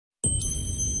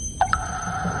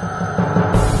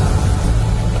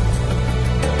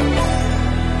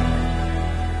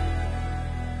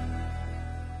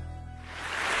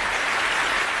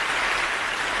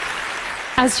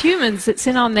As humans, it's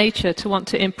in our nature to want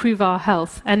to improve our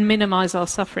health and minimize our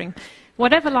suffering.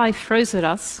 Whatever life throws at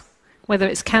us, whether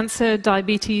it's cancer,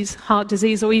 diabetes, heart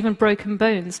disease, or even broken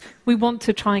bones, we want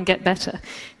to try and get better.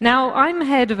 Now, I'm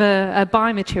head of a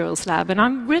biomaterials lab, and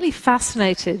I'm really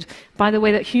fascinated by the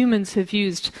way that humans have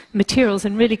used materials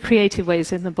in really creative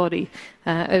ways in the body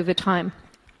over time.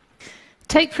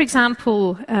 Take, for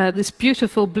example, this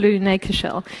beautiful blue nacre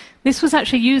shell. This was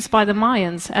actually used by the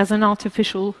Mayans as an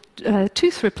artificial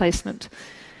tooth replacement.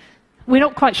 We're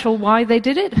not quite sure why they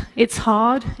did it. It's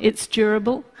hard, it's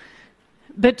durable,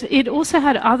 but it also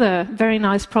had other very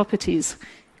nice properties.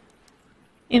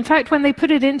 In fact, when they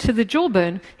put it into the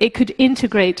jawbone, it could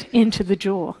integrate into the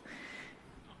jaw.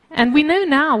 And we know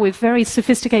now with very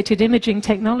sophisticated imaging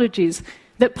technologies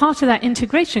that part of that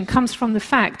integration comes from the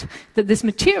fact that this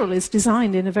material is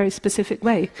designed in a very specific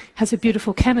way, has a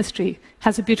beautiful chemistry,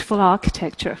 has a beautiful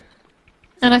architecture.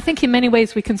 And I think in many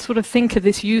ways we can sort of think of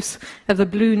this use of the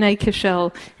blue nacre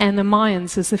shell and the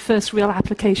Mayans as the first real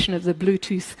application of the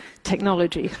Bluetooth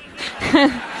technology.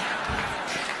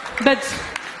 But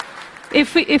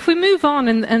if we move on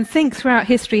and think throughout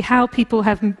history how people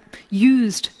have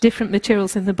used different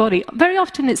materials in the body, very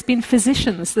often it's been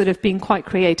physicians that have been quite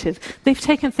creative. They've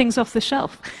taken things off the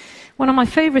shelf. One of my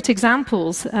favorite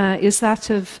examples is that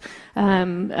of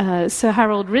Sir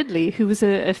Harold Ridley, who was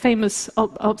a famous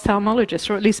ophthalmologist,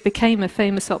 or at least became a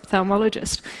famous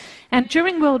ophthalmologist. And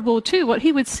during World War II, what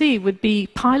he would see would be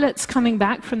pilots coming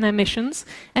back from their missions,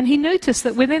 and he noticed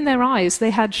that within their eyes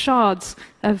they had shards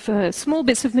of small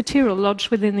bits of material lodged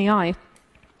within the eye.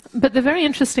 But the very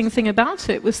interesting thing about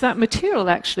it was that material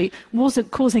actually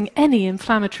wasn't causing any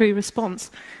inflammatory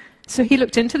response. So he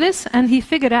looked into this and he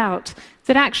figured out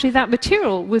that actually that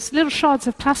material was little shards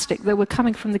of plastic that were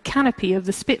coming from the canopy of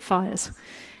the Spitfires.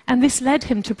 And this led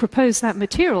him to propose that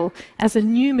material as a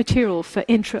new material for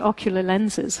intraocular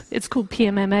lenses. It's called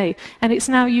PMMA, and it's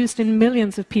now used in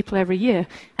millions of people every year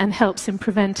and helps in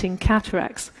preventing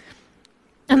cataracts.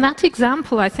 And that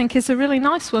example, I think, is a really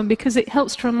nice one because it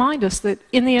helps to remind us that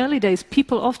in the early days,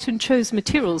 people often chose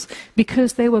materials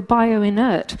because they were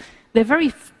bioinert. Their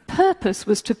very purpose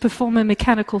was to perform a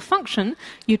mechanical function.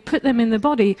 You'd put them in the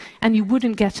body and you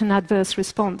wouldn't get an adverse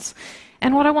response.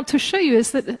 And what I want to show you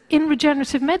is that in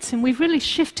regenerative medicine, we've really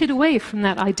shifted away from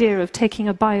that idea of taking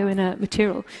a bioinert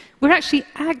material. We're actually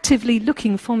actively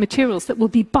looking for materials that will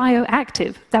be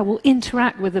bioactive, that will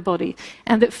interact with the body,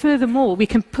 and that furthermore, we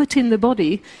can put in the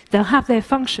body, they'll have their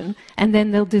function, and then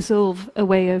they'll dissolve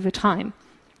away over time.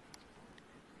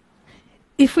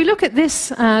 If we look at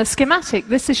this schematic,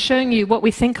 this is showing you what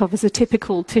we think of as a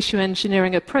typical tissue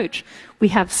engineering approach. We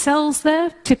have cells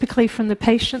there, typically from the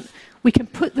patient. We can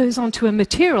put those onto a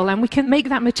material, and we can make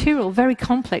that material very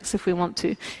complex if we want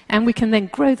to. And we can then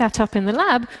grow that up in the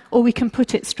lab, or we can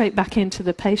put it straight back into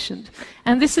the patient.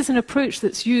 And this is an approach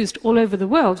that's used all over the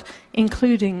world,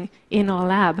 including in our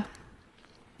lab.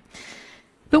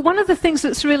 But one of the things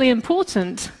that's really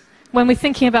important when we're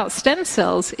thinking about stem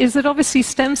cells is that obviously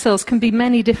stem cells can be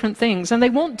many different things, and they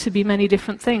want to be many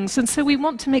different things. And so we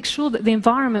want to make sure that the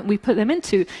environment we put them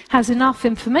into has enough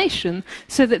information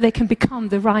so that they can become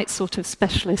the right sort of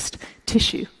specialist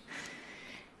tissue.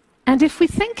 And if we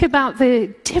think about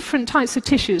the different types of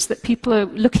tissues that people are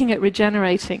looking at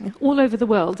regenerating all over the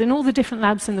world, in all the different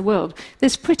labs in the world,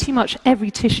 there's pretty much every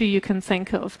tissue you can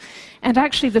think of. And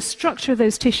actually the structure of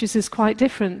those tissues is quite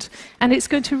different. And it's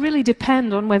going to really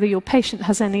depend on whether your patient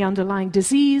has any underlying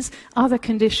disease, other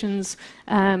conditions,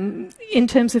 in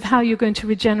terms of how you're going to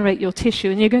regenerate your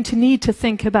tissue. And you're going to need to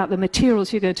think about the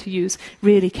materials you're going to use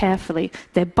really carefully,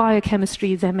 their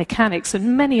biochemistry, their mechanics,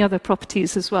 and many other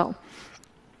properties as well.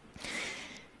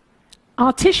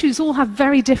 Our tissues all have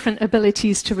very different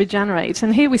abilities to regenerate.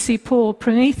 And here we see poor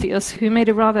Prometheus, who made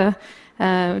a rather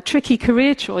tricky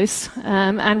career choice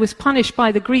and was punished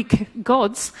by the Greek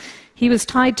gods. He was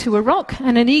tied to a rock,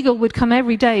 and an eagle would come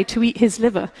every day to eat his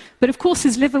liver. But of course,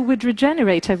 his liver would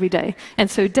regenerate every day.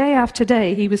 And so day after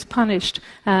day, he was punished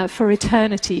for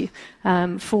eternity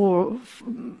by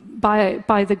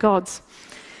the gods.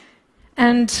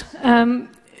 And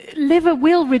liver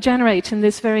will regenerate in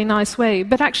this very nice way,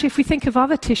 but actually if we think of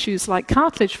other tissues like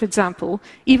cartilage, for example,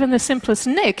 even the simplest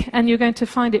nick, and you're going to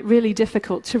find it really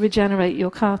difficult to regenerate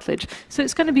your cartilage. So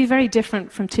it's going to be very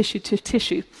different from tissue to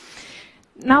tissue.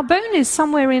 Now, bone is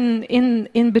somewhere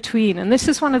in between, and this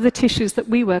is one of the tissues that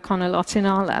we work on a lot in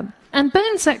our lab. And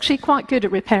bone's actually quite good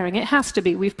at repairing. It has to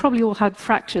be. We've probably all had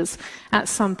fractures at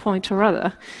some point or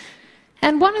other.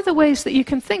 And one of the ways that you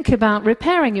can think about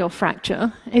repairing your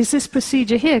fracture is this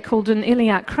procedure here called an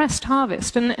iliac crest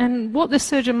harvest. And what the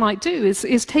surgeon might do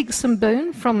is take some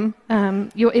bone from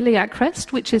your iliac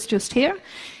crest, which is just here,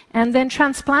 and then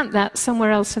transplant that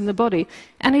somewhere else in the body.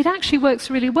 And it actually works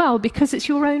really well because it's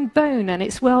your own bone and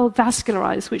it's well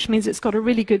vascularized, which means it's got a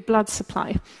really good blood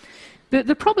supply. But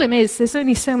the problem is there's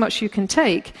only so much you can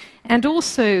take, and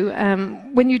also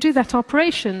when you do that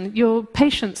operation, your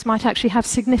patients might actually have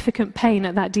significant pain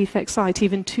at that defect site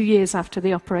even 2 years after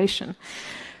the operation.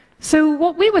 So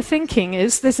what we were thinking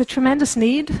is there's a tremendous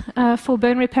need for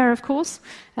bone repair, of course,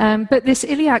 but this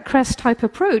iliac crest type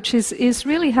approach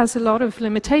really has a lot of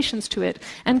limitations to it.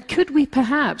 And could we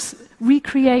perhaps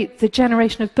recreate the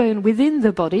generation of bone within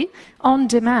the body on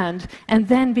demand and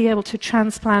then be able to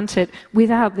transplant it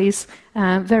without these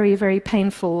very, very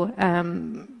painful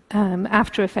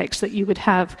after effects that you would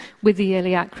have with the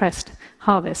iliac crest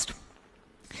harvest?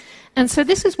 And so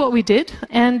this is what we did,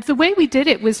 and the way we did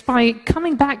it was by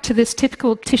coming back to this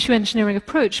typical tissue engineering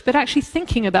approach, but actually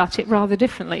thinking about it rather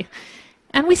differently.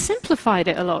 And we simplified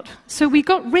it a lot. So we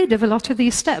got rid of a lot of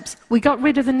these steps. We got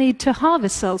rid of the need to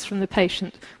harvest cells from the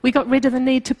patient. We got rid of the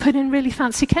need to put in really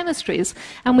fancy chemistries.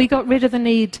 And we got rid of the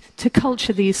need to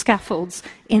culture these scaffolds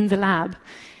in the lab.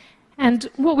 And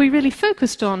what we really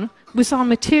focused on was our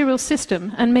material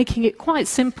system and making it quite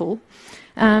simple.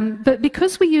 But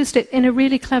because we used it in a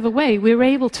really clever way, we were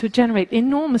able to generate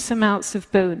enormous amounts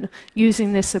of bone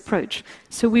using this approach.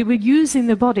 So we were using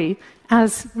the body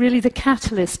as really the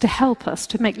catalyst to help us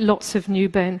to make lots of new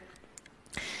bone.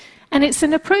 And it's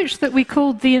an approach that we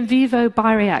called the in vivo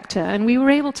bioreactor, and we were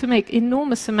able to make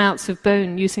enormous amounts of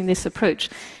bone using this approach.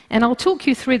 And I'll talk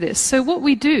you through this. So what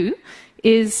we do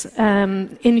is,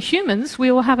 in humans, we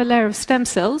all have a layer of stem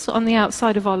cells on the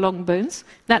outside of our long bones.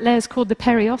 That layer is called the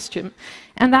periosteum.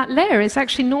 And that layer is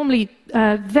actually normally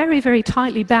very, very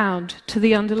tightly bound to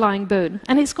the underlying bone.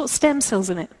 And it's got stem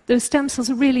cells in it. Those stem cells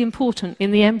are really important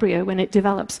in the embryo when it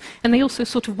develops. And they also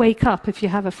sort of wake up if you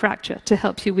have a fracture to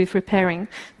help you with repairing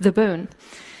the bone.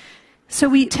 So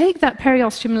we take that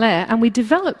periosteum layer and we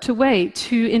developed a way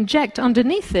to inject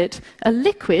underneath it a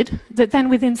liquid that then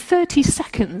within 30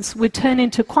 seconds would turn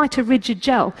into quite a rigid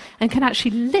gel and can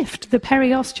actually lift the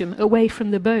periosteum away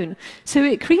from the bone. So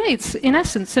it creates, in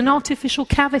essence, an artificial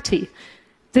cavity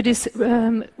that is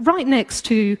right next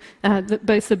to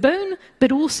both the bone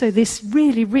but also this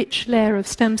really rich layer of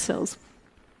stem cells.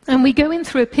 And we go in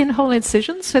through a pinhole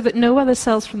incision so that no other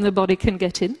cells from the body can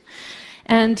get in.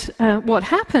 And what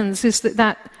happens is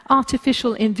that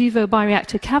artificial in vivo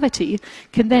bioreactor cavity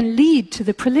can then lead to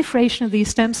the proliferation of these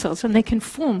stem cells, and they can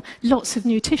form lots of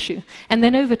new tissue. And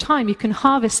then over time, you can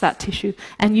harvest that tissue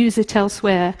and use it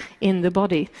elsewhere in the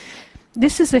body.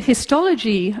 This is a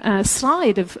histology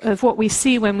slide of what we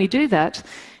see when we do that.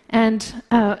 And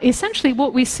essentially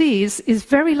what we see is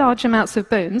very large amounts of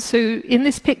bone. So in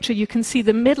this picture you can see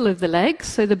the middle of the leg,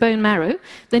 so the bone marrow.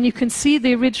 Then you can see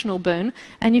the original bone,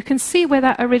 and you can see where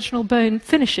that original bone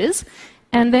finishes.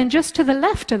 And then just to the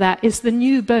left of that is the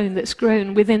new bone that's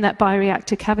grown within that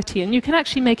bioreactor cavity. And you can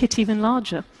actually make it even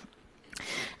larger.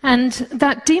 And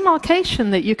that demarcation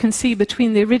that you can see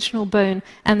between the original bone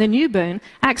and the new bone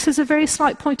acts as a very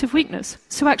slight point of weakness.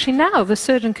 So actually now the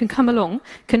surgeon can come along,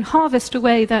 can harvest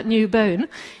away that new bone,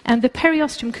 and the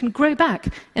periosteum can grow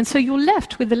back. And so you're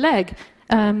left with the leg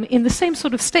in the same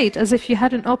sort of state as if you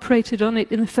hadn't operated on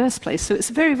it in the first place. So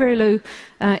it's very, very low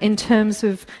in terms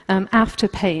of after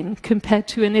pain compared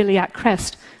to an iliac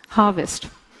crest harvest.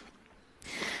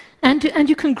 And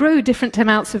you can grow different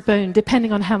amounts of bone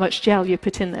depending on how much gel you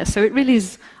put in there. So it really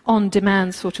is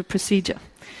on-demand sort of procedure.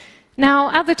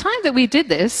 Now, at the time that we did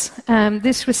this,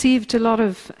 this received a lot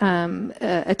of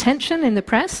attention in the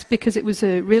press because it was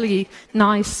a really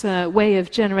nice way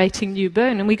of generating new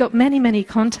bone. And we got many, many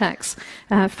contacts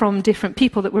from different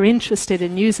people that were interested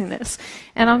in using this.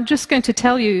 And I'm just going to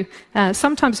tell you,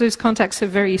 sometimes those contacts are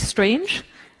very strange,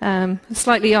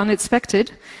 slightly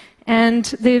unexpected. And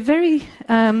the very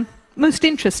most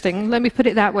interesting, let me put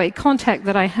it that way, contact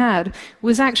that I had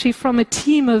was actually from a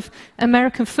team of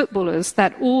American footballers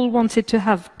that all wanted to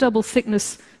have double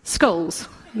thickness skulls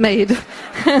made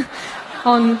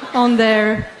on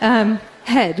their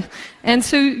head. And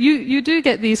so you do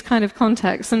get these kind of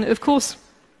contacts. And of course,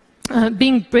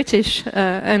 being British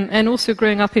and also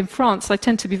growing up in France, I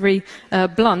tend to be very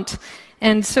blunt.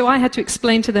 And so I had to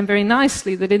explain to them very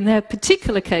nicely that in their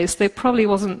particular case, there probably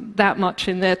wasn't that much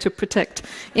in there to protect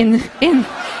in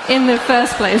the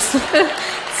first place.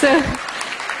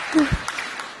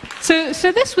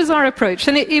 So this was our approach,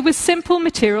 and it was simple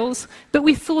materials, but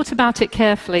we thought about it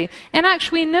carefully. And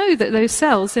actually know that those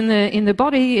cells in the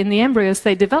body, in the embryo as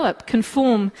they develop, can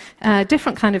form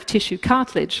different kind of tissue,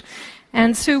 cartilage.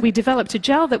 And so we developed a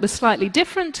gel that was slightly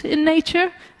different in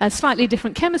nature, a slightly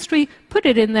different chemistry, put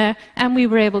it in there, and we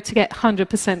were able to get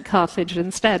 100% cartilage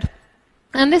instead.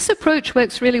 And this approach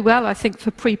works really well, I think,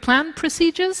 for pre-planned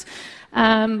procedures.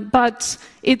 But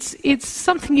it's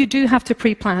something you do have to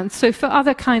pre-plan. So for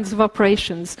other kinds of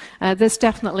operations, there's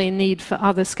definitely a need for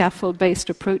other scaffold-based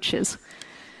approaches.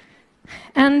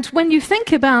 And when you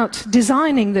think about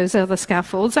designing those other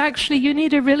scaffolds, actually you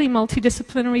need a really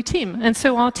multidisciplinary team. And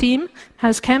so our team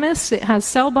has chemists, it has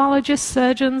cell biologists,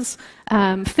 surgeons,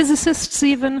 physicists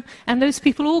even, and those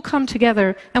people all come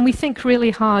together and we think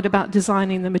really hard about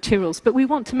designing the materials. But we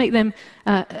want to make them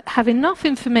have enough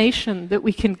information that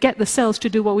we can get the cells to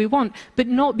do what we want, but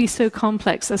not be so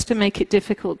complex as to make it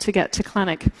difficult to get to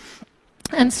clinic.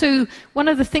 And so one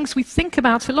of the things we think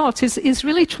about a lot is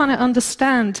really trying to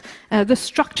understand the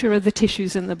structure of the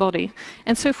tissues in the body.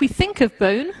 And so if we think of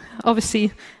bone,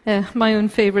 obviously my own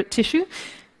favorite tissue,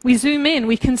 we zoom in,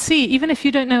 we can see, even if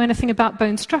you don't know anything about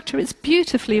bone structure, it's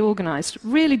beautifully organized,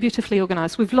 really beautifully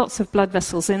organized, with lots of blood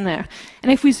vessels in there.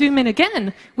 And if we zoom in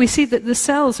again, we see that the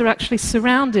cells are actually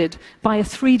surrounded by a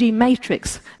 3D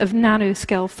matrix of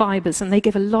nanoscale fibers, and they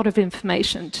give a lot of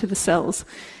information to the cells.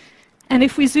 And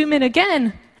if we zoom in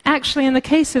again, actually in the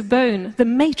case of bone, the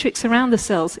matrix around the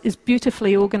cells is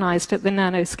beautifully organized at the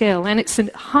nanoscale, and it's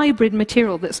a hybrid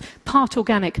material that's part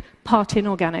organic, part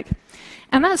inorganic.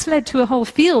 And that's led to a whole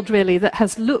field, really, that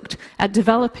has looked at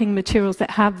developing materials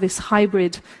that have this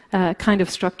hybrid kind of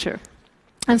structure.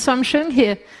 And so I'm showing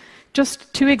here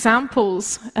just two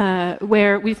examples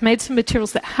where we've made some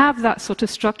materials that have that sort of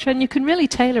structure, and you can really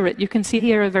tailor it. You can see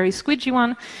here a very squidgy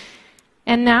one,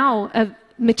 and now a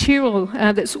material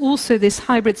that's also this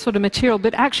hybrid sort of material,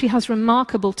 but actually has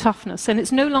remarkable toughness, and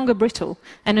it's no longer brittle.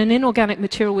 And an inorganic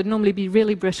material would normally be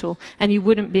really brittle, and you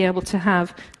wouldn't be able to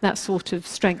have that sort of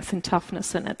strength and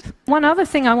toughness in it. One other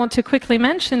thing I want to quickly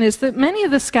mention is that many of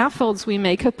the scaffolds we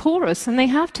make are porous, and they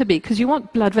have to be, because you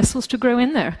want blood vessels to grow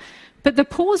in there. But the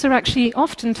pores are actually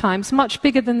oftentimes much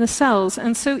bigger than the cells,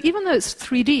 and so even though it's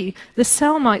 3D, the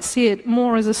cell might see it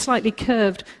more as a slightly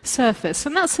curved surface,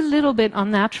 and that's a little bit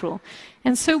unnatural.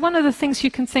 And so one of the things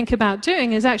you can think about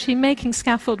doing is actually making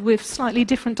scaffold with slightly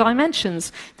different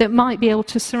dimensions that might be able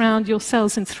to surround your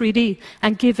cells in 3D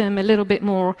and give them a little bit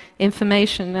more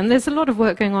information. And there's a lot of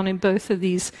work going on in both of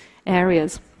these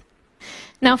areas.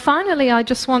 Now, finally, I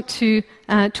just want to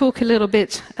talk a little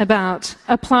bit about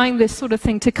applying this sort of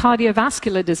thing to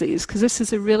cardiovascular disease, because this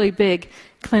is a really big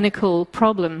clinical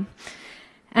problem.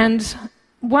 And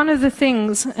one of the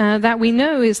things that we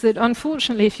know is that,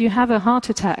 unfortunately, if you have a heart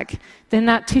attack, then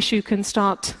that tissue can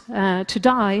start to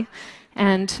die,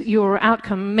 and your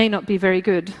outcome may not be very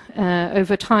good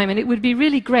over time. And it would be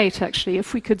really great, actually,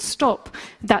 if we could stop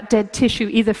that dead tissue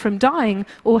either from dying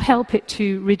or help it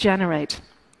to regenerate.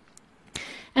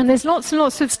 And there's lots and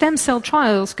lots of stem cell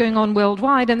trials going on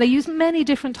worldwide, and they use many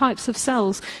different types of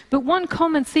cells. But one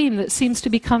common theme that seems to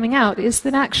be coming out is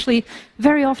that actually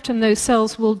very often those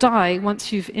cells will die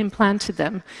once you've implanted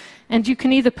them. And you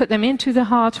can either put them into the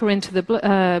heart or into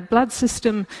the blood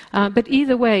system, but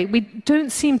either way, we don't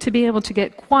seem to be able to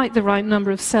get quite the right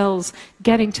number of cells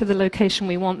getting to the location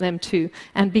we want them to,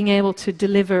 and being able to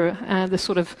deliver the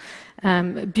sort of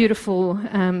beautiful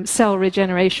cell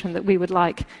regeneration that we would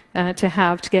like to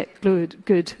have to get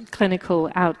good clinical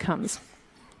outcomes.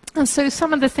 And so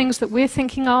some of the things that we're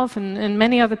thinking of, and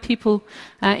many other people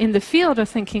in the field are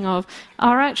thinking of,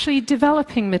 are actually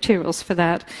developing materials for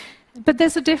that. But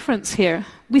there's a difference here.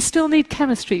 We still need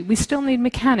chemistry, we still need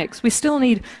mechanics, we still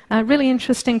need really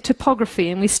interesting topography,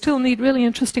 and we still need really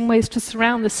interesting ways to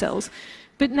surround the cells.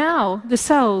 But now the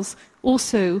cells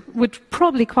also would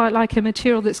probably quite like a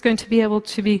material that's going to be able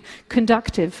to be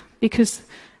conductive, because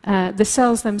the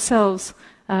cells themselves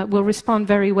will respond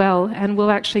very well and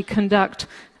will actually conduct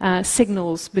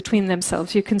signals between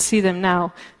themselves. You can see them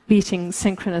now beating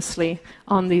synchronously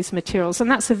on these materials. And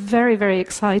that's a very, very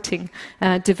exciting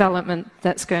development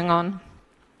that's going on.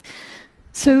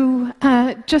 So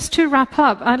just to wrap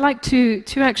up, I'd like to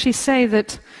actually say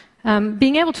that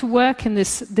being able to work in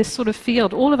this sort of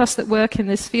field, all of us that work in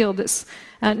this field, it's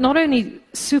not only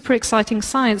super exciting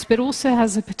science, but also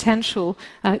has the potential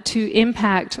to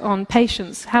impact on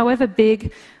patients, however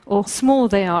big or small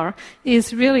they are,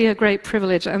 is really a great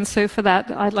privilege. And so for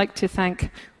that, I'd like to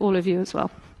thank all of you as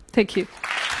well. Thank you.